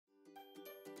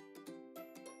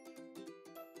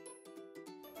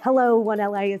Hello, One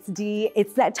LISD.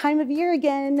 It's that time of year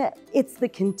again. It's the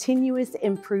Continuous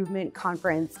Improvement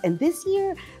Conference. And this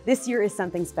year is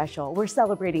something special. We're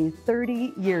celebrating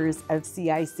 30 years of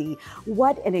CIC.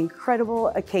 What an incredible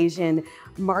occasion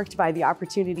marked by the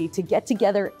opportunity to get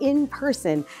together in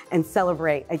person and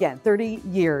celebrate, again, 30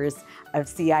 years of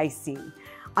CIC.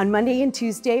 On Monday and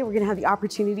Tuesday, we're going to have the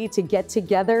opportunity to get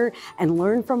together and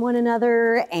learn from one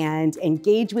another and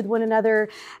engage with one another.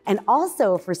 And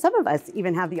also, for some of us,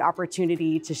 even have the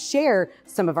opportunity to share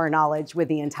some of our knowledge with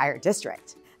the entire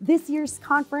district. This year's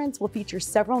conference will feature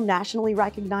several nationally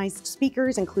recognized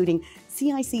speakers, including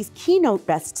CIC's keynote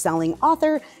best-selling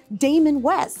author, Damon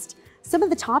West. Some of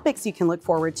the topics you can look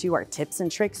forward to are tips and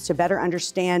tricks to better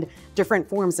understand different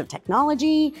forms of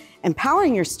technology,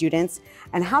 empowering your students,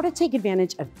 and how to take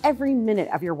advantage of every minute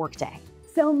of your workday.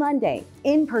 So Monday,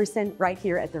 in person, right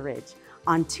here at the Ridge.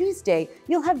 On Tuesday,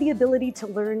 you'll have the ability to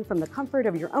learn from the comfort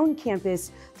of your own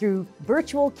campus through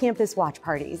virtual campus watch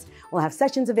parties. We'll have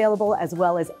sessions available as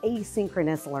well as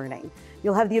asynchronous learning.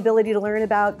 You'll have the ability to learn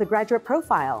about the graduate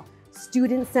profile,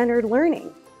 student-centered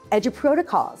learning,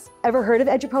 EduProtocols. Ever heard of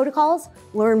EduProtocols?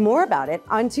 Learn more about it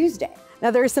on Tuesday. Now,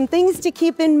 there are some things to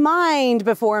keep in mind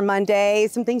before Monday,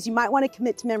 some things you might want to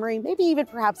commit to memory, maybe even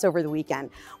perhaps over the weekend.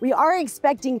 We are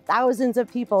expecting thousands of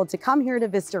people to come here to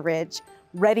Vista Ridge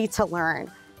ready to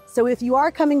learn. So if you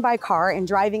are coming by car and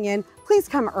driving in, please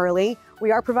come early.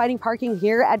 We are providing parking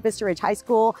here at Vista Ridge High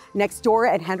School, next door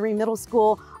at Henry Middle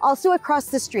School, also across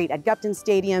the street at Gupton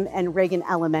Stadium and Reagan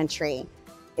Elementary.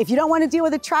 If you don't want to deal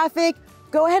with the traffic,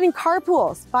 go ahead and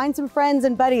carpool. Find some friends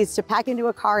and buddies to pack into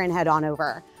a car and head on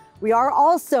over. We are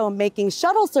also making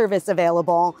shuttle service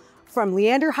available from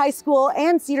Leander High School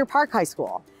and Cedar Park High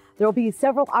School. There will be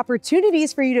several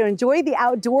opportunities for you to enjoy the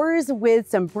outdoors with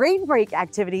some brain break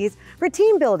activities for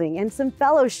team building and some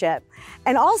fellowship.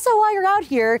 And also while you're out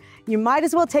here, you might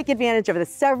as well take advantage of the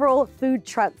several food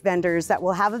truck vendors that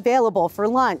we'll have available for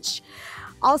lunch.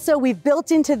 Also, we've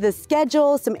built into the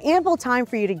schedule some ample time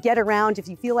for you to get around if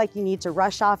you feel like you need to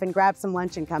rush off and grab some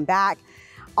lunch and come back.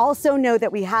 Also know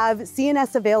that we have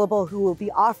CNS available who will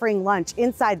be offering lunch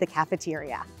inside the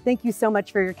cafeteria. Thank you so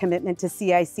much for your commitment to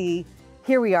CIC.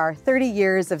 Here we are, 30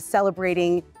 years of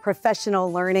celebrating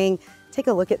professional learning. Take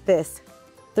a look at this.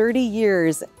 30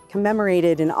 years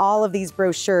commemorated in all of these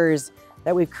brochures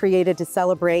that we've created to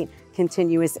celebrate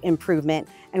continuous improvement.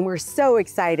 And we're so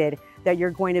excited that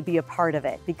you're going to be a part of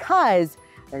it because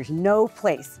there's no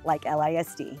place like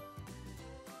LISD.